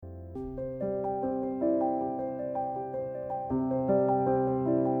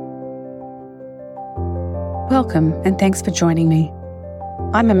Welcome and thanks for joining me.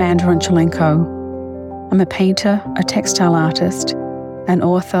 I'm Amanda Ronchelenko. I'm a painter, a textile artist, an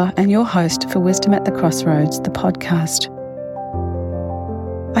author, and your host for Wisdom at the Crossroads, the podcast.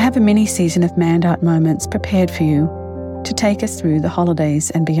 I have a mini season of Mandart moments prepared for you to take us through the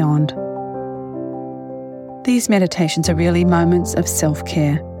holidays and beyond. These meditations are really moments of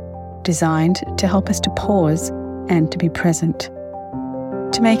self-care, designed to help us to pause and to be present,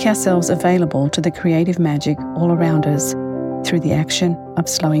 to make ourselves available to the creative magic all around us through the action of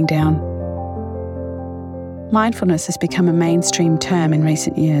slowing down. Mindfulness has become a mainstream term in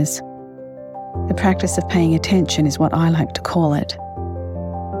recent years. The practice of paying attention is what I like to call it.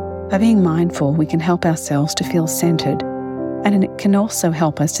 By being mindful, we can help ourselves to feel centered, and it can also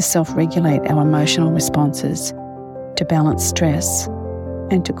help us to self-regulate our emotional responses, to balance stress,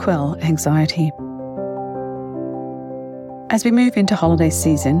 and to quell anxiety. As we move into holiday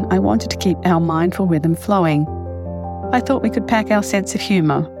season, I wanted to keep our mindful rhythm flowing. I thought we could pack our sense of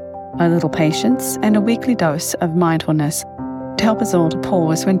humour, a little patience, and a weekly dose of mindfulness to help us all to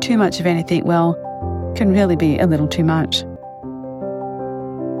pause when too much of anything, can really be a little too much.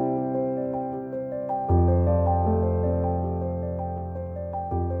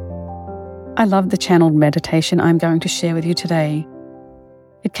 I love the channeled meditation I'm going to share with you today.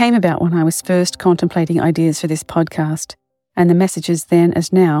 It came about when I was first contemplating ideas for this podcast, and the messages then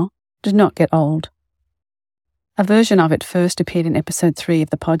as now did not get old. A version of it first appeared in episode 3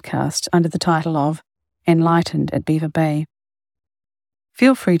 of the podcast under the title of Enlightened at Beaver Bay.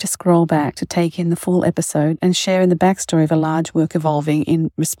 Feel free to scroll back to take in the full episode and share in the backstory of a large work evolving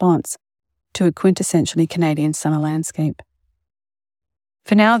in response to a quintessentially Canadian summer landscape.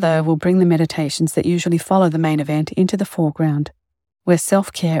 For now, though, we'll bring the meditations that usually follow the main event into the foreground, where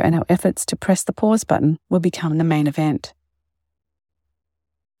self-care and our efforts to press the pause button will become the main event.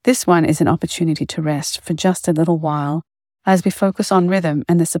 This one is an opportunity to rest for just a little while as we focus on rhythm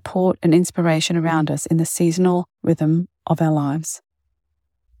and the support and inspiration around us in the seasonal rhythm of our lives.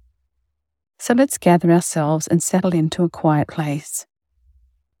 So let's gather ourselves and settle into a quiet place.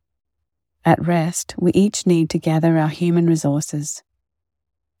 At rest, we each need to gather our human resources,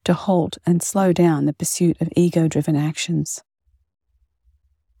 to halt and slow down the pursuit of ego-driven actions,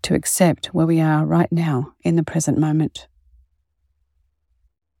 to accept where we are right now in the present moment.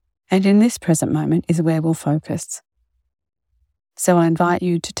 And in this present moment is where we'll focus. So I invite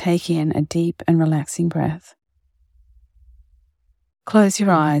you to take in a deep and relaxing breath. Close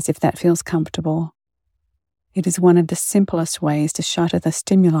your eyes if that feels comfortable. It is one of the simplest ways to shutter the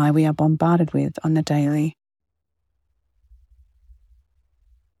stimuli we are bombarded with on the daily.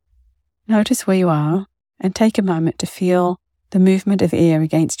 Notice where you are and take a moment to feel the movement of air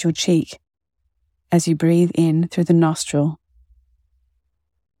against your cheek as you breathe in through the nostril.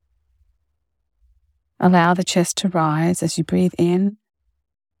 Allow the chest to rise as you breathe in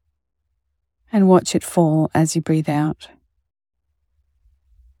and watch it fall as you breathe out.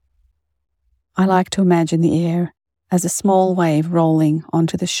 I like to imagine the air as a small wave rolling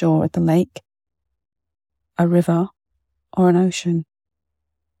onto the shore at the lake, a river, or an ocean.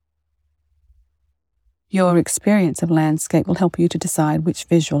 Your experience of landscape will help you to decide which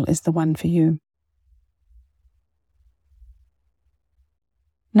visual is the one for you.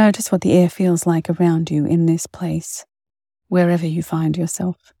 Notice what the air feels like around you in this place, wherever you find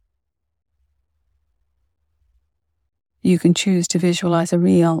yourself. You can choose to visualize a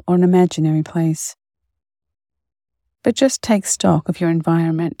real or an imaginary place, but just take stock of your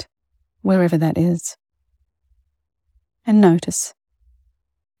environment, wherever that is. And notice,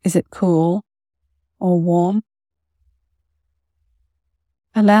 is it cool or warm?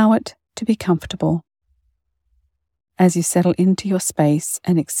 Allow it to be comfortable as you settle into your space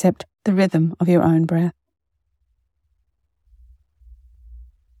and accept the rhythm of your own breath.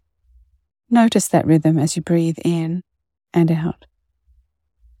 Notice that rhythm as you breathe in and out.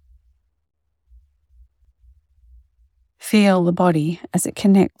 Feel the body as it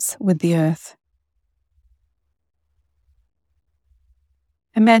connects with the earth.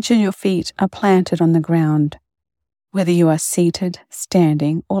 Imagine your feet are planted on the ground, whether you are seated,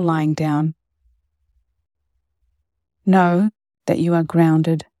 standing, or lying down. Know that you are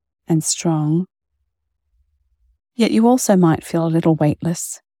grounded and strong, yet you also might feel a little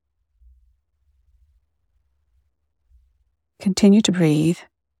weightless. Continue to breathe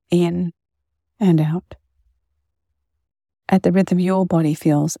in and out at the rhythm your body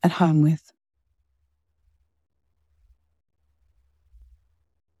feels at home with.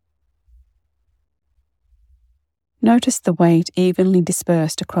 Notice the weight evenly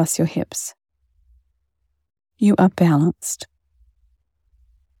dispersed across your hips. You are balanced.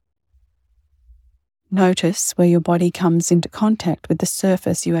 Notice where your body comes into contact with the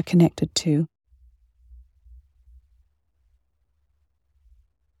surface you are connected to.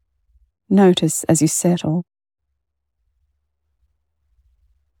 Notice as you settle.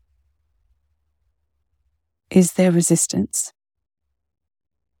 Is there resistance?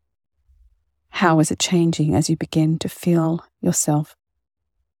 How is it changing as you begin to feel yourself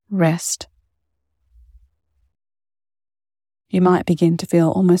rest? You might begin to feel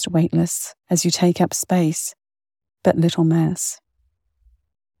almost weightless as you take up space, but little mass.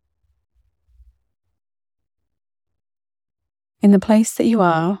 In the place that you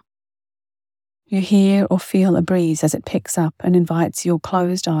are, you hear or feel a breeze as it picks up and invites your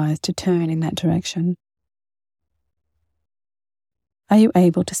closed eyes to turn in that direction. Are you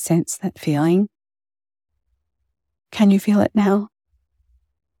able to sense that feeling? Can you feel it now?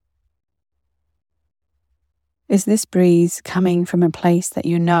 Is this breeze coming from a place that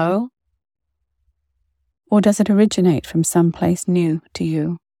you know? Or does it originate from some place new to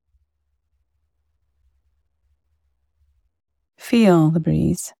you? Feel the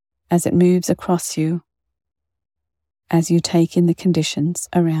breeze as it moves across you, as you take in the conditions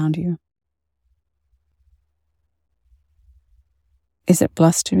around you. Is it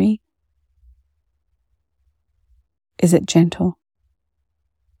blustery? Is it gentle?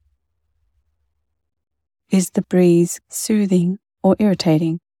 Is the breeze soothing or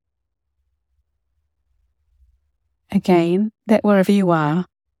irritating? Again, let wherever you are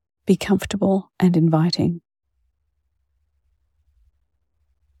be comfortable and inviting.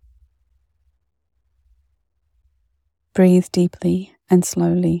 Breathe deeply and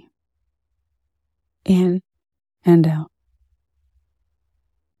slowly, in and out,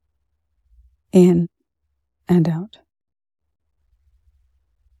 in and out,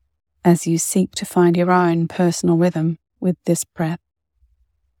 as you seek to find your own personal rhythm with this breath.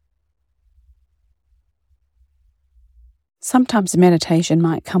 Sometimes meditation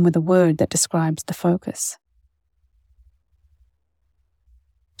might come with a word that describes the focus.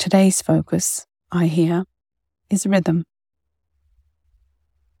 Today's focus, I hear, is rhythm.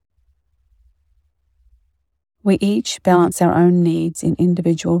 We each balance our own needs in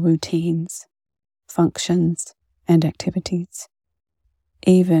individual routines, functions, and activities,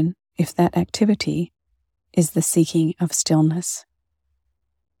 even if that activity is the seeking of stillness.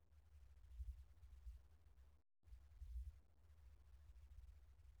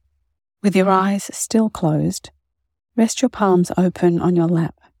 With your eyes still closed, rest your palms open on your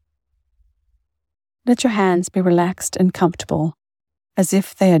lap. Let your hands be relaxed and comfortable, as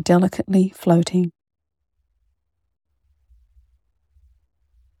if they are delicately floating.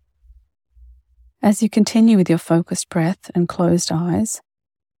 As you continue with your focused breath and closed eyes,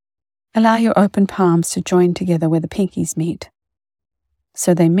 allow your open palms to join together where the pinkies meet.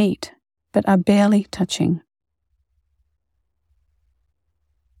 So they meet, but are barely touching.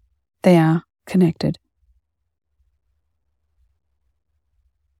 They are connected.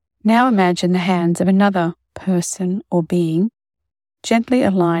 Now imagine the hands of another person or being gently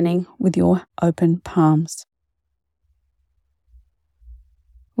aligning with your open palms.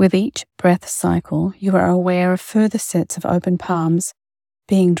 With each breath cycle, you are aware of further sets of open palms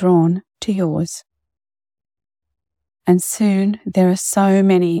being drawn to yours. And soon there are so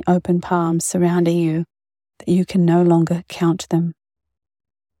many open palms surrounding you that you can no longer count them.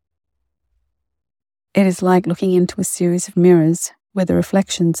 It is like looking into a series of mirrors where the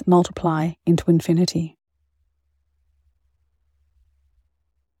reflections multiply into infinity.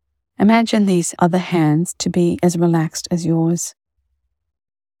 Imagine these other hands to be as relaxed as yours.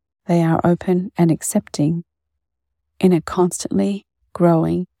 They are open and accepting in a constantly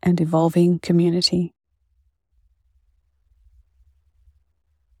growing and evolving community.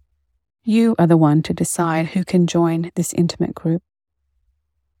 You are the one to decide who can join this intimate group.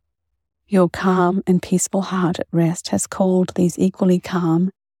 Your calm and peaceful heart at rest has called these equally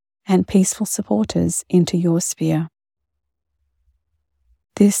calm and peaceful supporters into your sphere.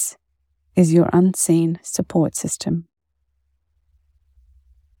 This is your unseen support system.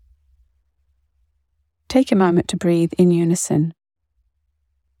 Take a moment to breathe in unison.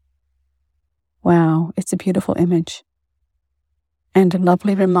 Wow, it's a beautiful image and a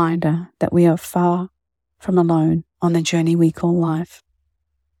lovely reminder that we are far from alone on the journey we call life.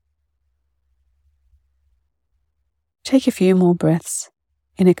 Take a few more breaths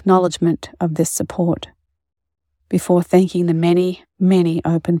in acknowledgement of this support before thanking the many, many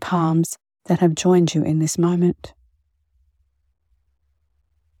open palms that have joined you in this moment.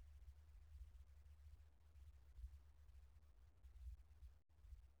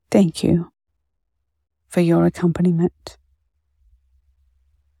 Thank you for your accompaniment.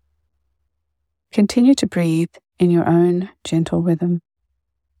 Continue to breathe in your own gentle rhythm,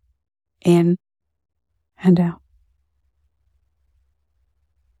 in and out,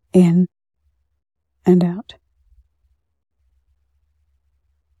 in and out.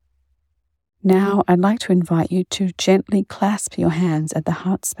 Now I'd like to invite you to gently clasp your hands at the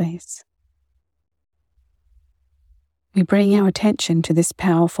heart space. We bring our attention to this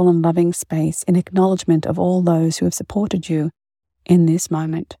powerful and loving space in acknowledgement of all those who have supported you in this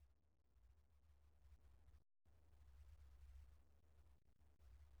moment.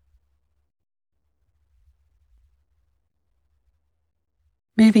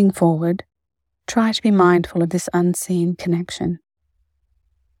 Moving forward, try to be mindful of this unseen connection.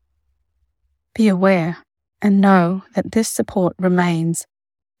 Be aware and know that this support remains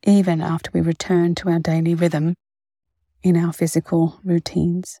even after we return to our daily rhythm in our physical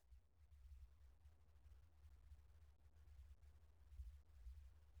routines.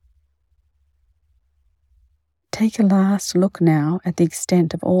 Take a last look now at the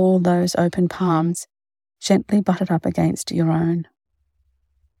extent of all those open palms gently butted up against your own.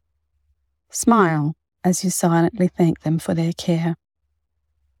 Smile as you silently thank them for their care.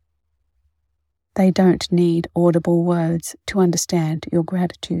 They don't need audible words to understand your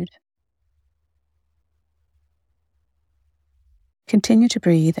gratitude. Continue to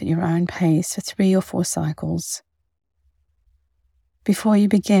breathe at your own pace for 3 or 4 cycles before you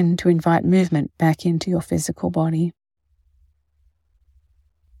begin to invite movement back into your physical body.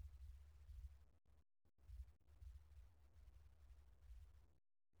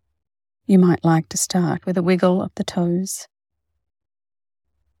 You might like to start with a wiggle of the toes,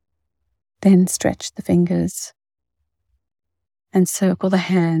 then stretch the fingers and circle the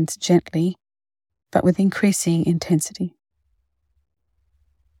hands gently but with increasing intensity.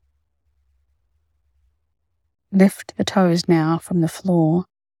 Lift the toes now from the floor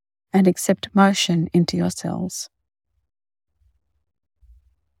and accept motion into your cells.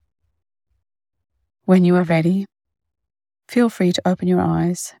 When you are ready, feel free to open your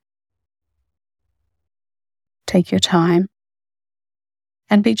eyes. Take your time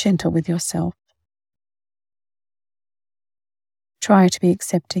and be gentle with yourself. Try to be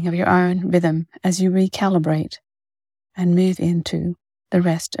accepting of your own rhythm as you recalibrate and move into the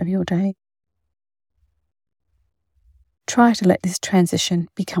rest of your day. Try to let this transition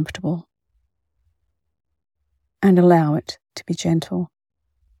be comfortable and allow it to be gentle.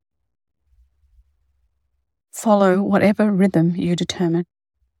 Follow whatever rhythm you determine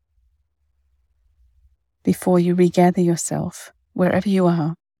before you regather yourself wherever you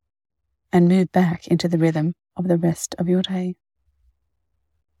are and move back into the rhythm of the rest of your day.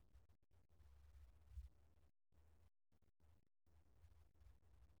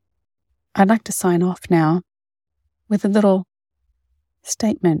 I'd like to sign off now with a little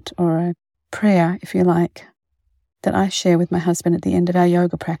statement or a prayer, if you like, that I share with my husband at the end of our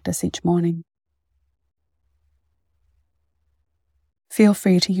yoga practice each morning. Feel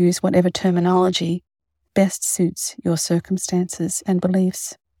free to use whatever terminology best suits your circumstances and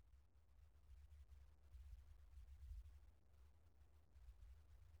beliefs.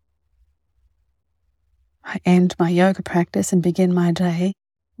 I end my yoga practice and begin my day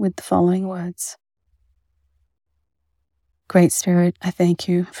with the following words. Great Spirit, I thank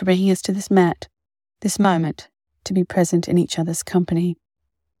you for bringing us to this mat, this moment, to be present in each other's company.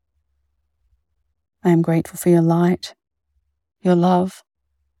 I am grateful for your light, your love,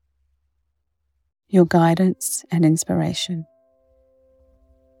 your guidance and inspiration.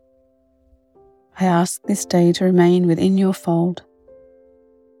 I ask this day to remain within your fold,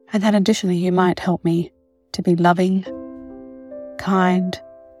 and that additionally you might help me to be loving, kind,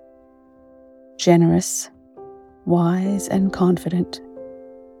 generous, wise and confident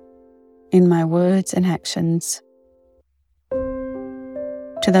in my words and actions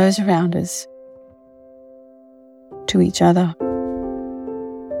to those around us, to each other,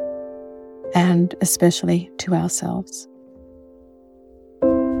 and especially to ourselves.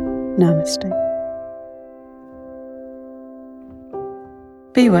 Namaste.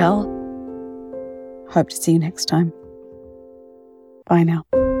 Be well. Hope to see you next time. Bye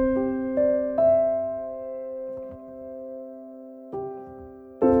now.